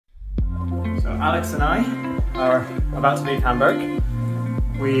Alex and I are about to leave Hamburg.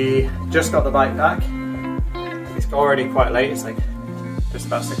 We just got the bike back. It's already quite late, it's like just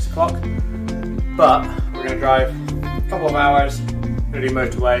about 6 o'clock. But we're going to drive a couple of hours, we're going to do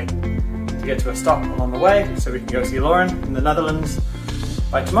motorway to get to a stop along the way so we can go see Lauren in the Netherlands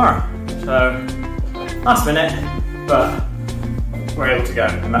by tomorrow. So, last minute, but we're able to go,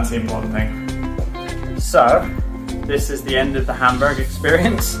 and that's the important thing. So, this is the end of the Hamburg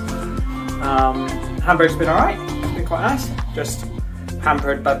experience. Hamburg's been alright, it's been quite nice, just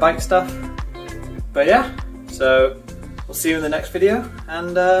hampered by bike stuff. But yeah, so we'll see you in the next video,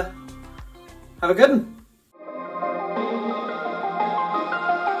 and have a good one.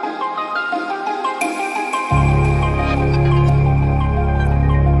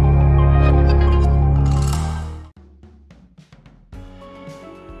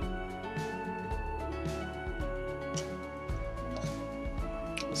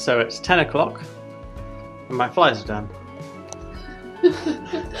 So it's 10 o'clock and my flights are done.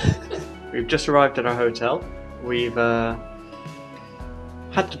 We've just arrived at our hotel. We've had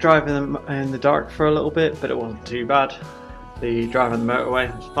to drive in the dark for a little bit, but it wasn't too bad. The drive on the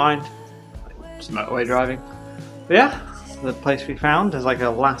motorway was fine. Just motorway driving. But yeah, the place we found is like a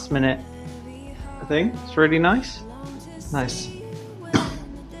last minute thing. It's really nice. Nice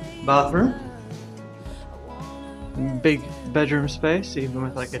bathroom. Big bedroom space, even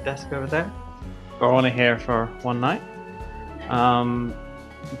with like a desk over there. We're only here for one night.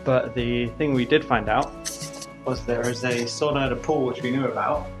 But the thing we did find out was there is a sauna and a pool, which we knew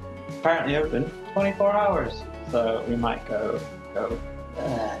about, apparently open 24 hours. So we might go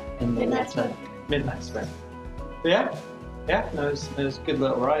in the midnight swim. But yeah, it was a good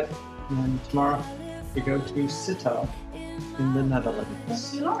little ride. And then tomorrow we go to Sittard in the Netherlands.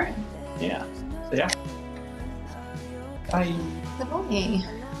 That's Lauren. Yeah. So yeah. Bye. Good morning.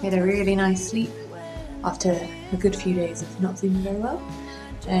 We had a really nice sleep after a good few days of not sleeping very well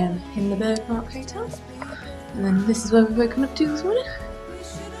in the Burgman hotel. And then this is where we've woken up to this morning.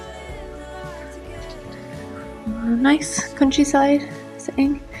 Nice countryside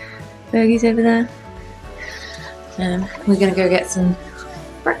setting. Bergie's over there. We're going to go get some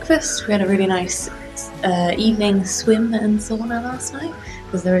breakfast. We had a really nice evening swim and sauna last night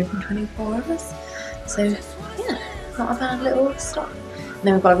because they're open 24 hours. So yeah, not a bad little stop. And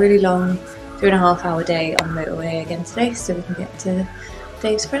then we've got a really long 3.5 hour day on the motorway again today, so we can get to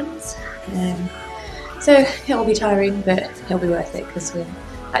Dave's friends. So it'll be tiring, but it'll be worth it because we'll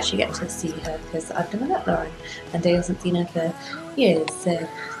actually get to see her, because I've never met Lauren and Dave hasn't seen her for years, so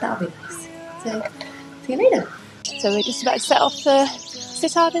that'll be nice. So see you later. So we're just about to set off for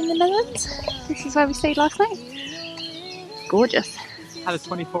Sittard in the Netherlands. This is where we stayed last night. Gorgeous. Had a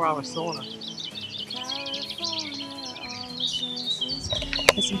 24-hour sauna.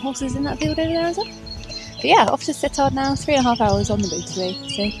 There's some horses in that field over there as well. But yeah, off to Sittard now, 3.5 hours on the motorway.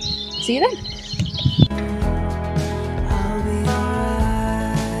 So see you then.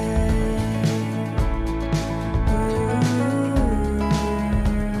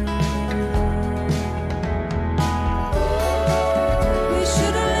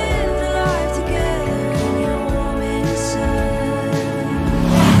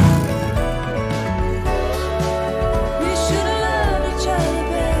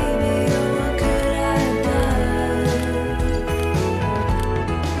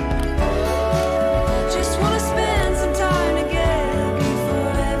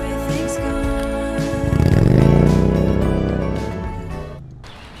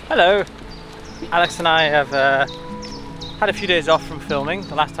 Hello! Alex and I have had a few days off from filming.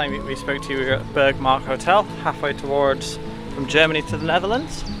 The last time we spoke to you, we were at Burgman Hotel, halfway towards from Germany to the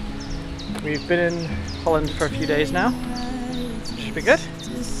Netherlands. We've been in Holland for a few days now, should be good.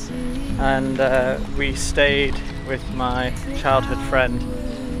 And we stayed with my childhood friend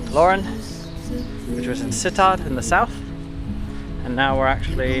Lauren, which was in Sittard in the south. And now we're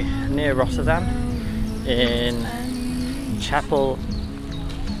actually near Rotterdam in Chapel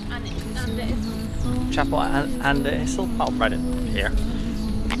and Issel. Oh, right in here.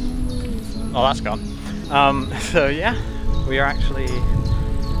 Oh, that's gone. So yeah, we are actually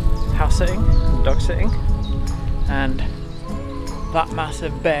house sitting, dog sitting, and that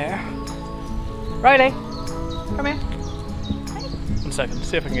massive bear. Riley, come here. 1 second,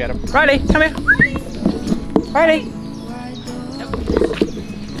 see if I can get him. Riley, come here. Riley.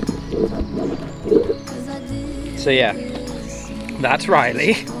 So yeah, that's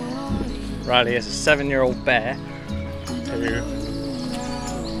Riley. Riley is a 7-year-old bear who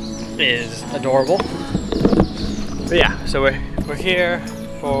is adorable. But yeah, so we're here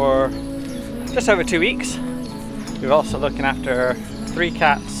for just over 2 weeks. We're also looking after 3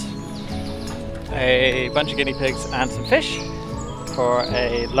 cats a bunch of guinea pigs and some fish for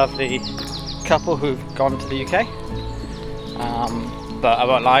a lovely couple who've gone to the UK. But I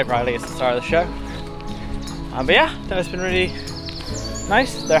won't lie, Riley is the star of the show. But yeah, no, it's been really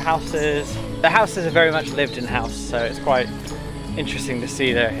nice. Their house is a very much lived-in house, so it's quite interesting to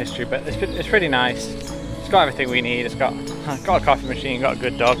see their history. But it's pretty nice. It's got everything we need. It's got a coffee machine, got a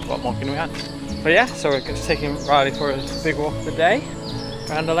good dog. What more can we want? But yeah, so we're just taking Riley for a big walk of the day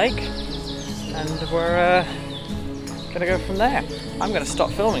around the lake, and we're gonna go from there. I'm gonna stop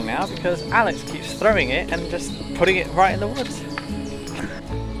filming now because Alex keeps throwing it and just putting it right in the woods.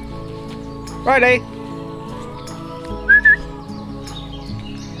 Riley!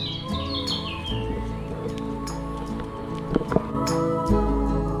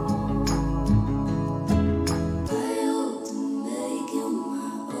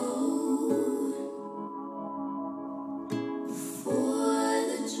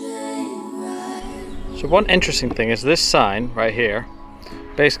 So one interesting thing is this sign right here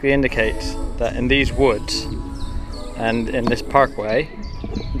basically indicates that in these woods and in this parkway,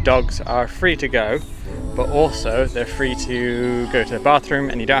 dogs are free to go, but also they're free to go to the bathroom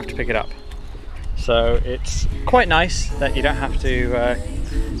and you don't have to pick it up. So it's quite nice that you don't have to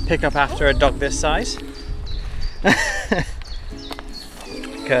pick up after a dog this size,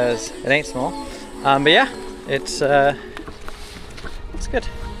 because it ain't small. But yeah, it's good.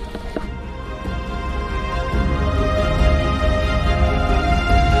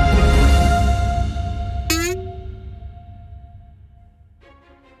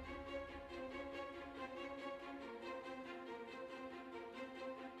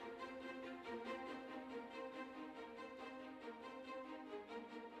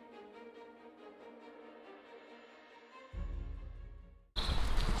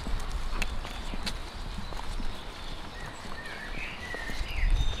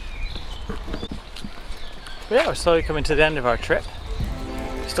 But yeah, we're slowly coming to the end of our trip.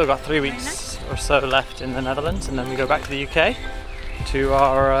 We've still got 3 weeks or so left in the Netherlands, and then we go back to the UK to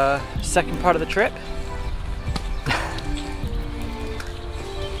our second part of the trip.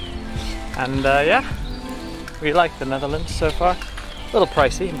 And yeah, we like the Netherlands so far. A little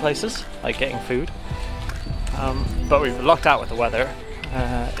pricey in places, like getting food. But we've lucked out with the weather.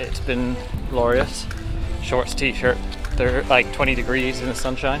 It's been glorious. Shorts, t-shirt, they're like 20 degrees in the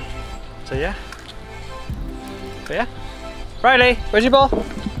sunshine. So yeah. But yeah. Riley, where's your ball?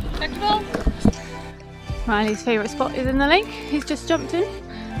 Check the ball. Riley's favourite spot is in the lake. He's just jumped in.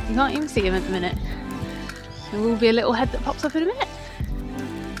 You can't even see him at the minute. There will be a little head that pops up in a minute.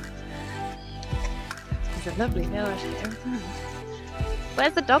 There's a lovely village here.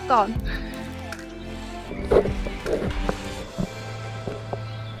 Where's the dog gone?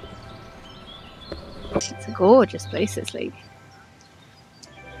 It's a gorgeous place, this lake.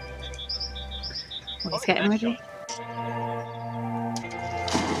 Oh, he's getting ready.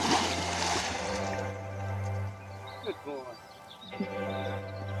 Good boy.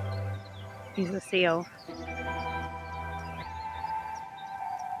 He's a seal.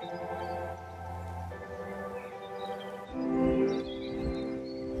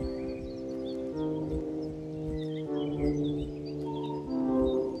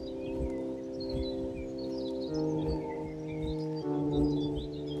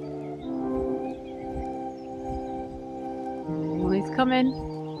 He's coming.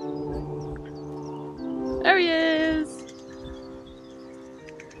 There he is.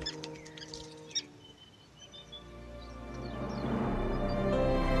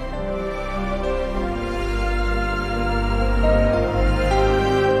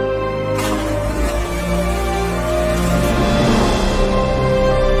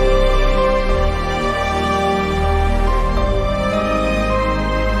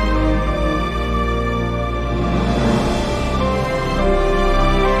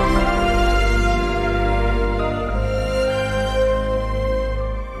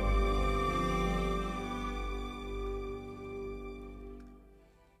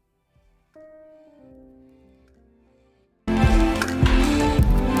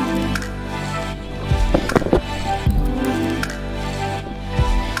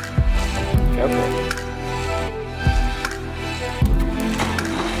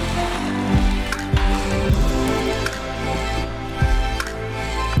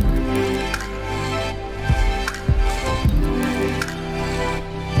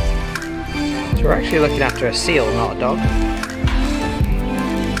 So we're actually looking after a seal, not a dog.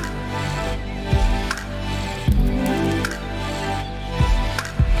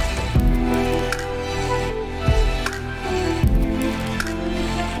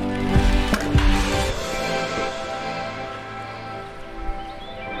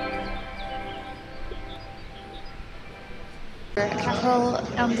 We're at Capel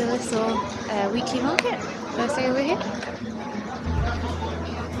Angelis or Weekly Market. First day over here.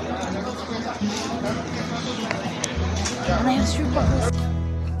 And they have street bottles.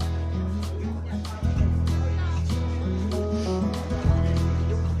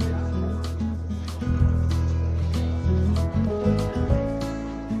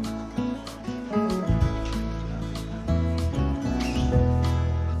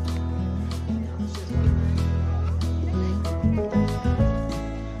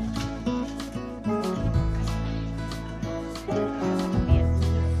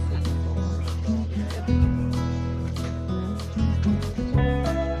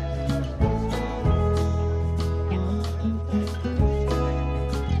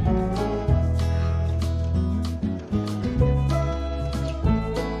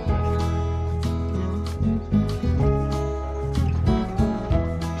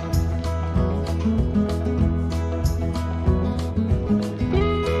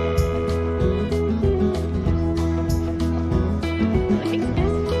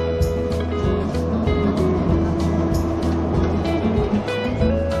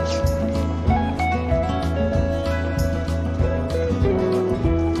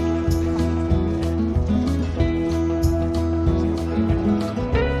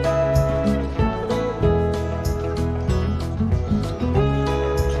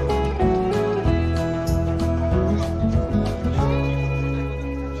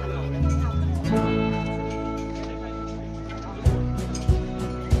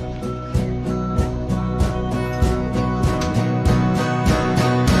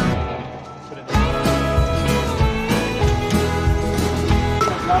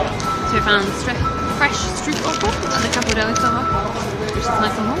 So we found fresh street waffle at the Capel Deli Summer, which is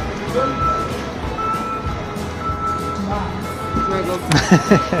nice and warm. Very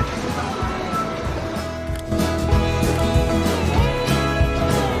good.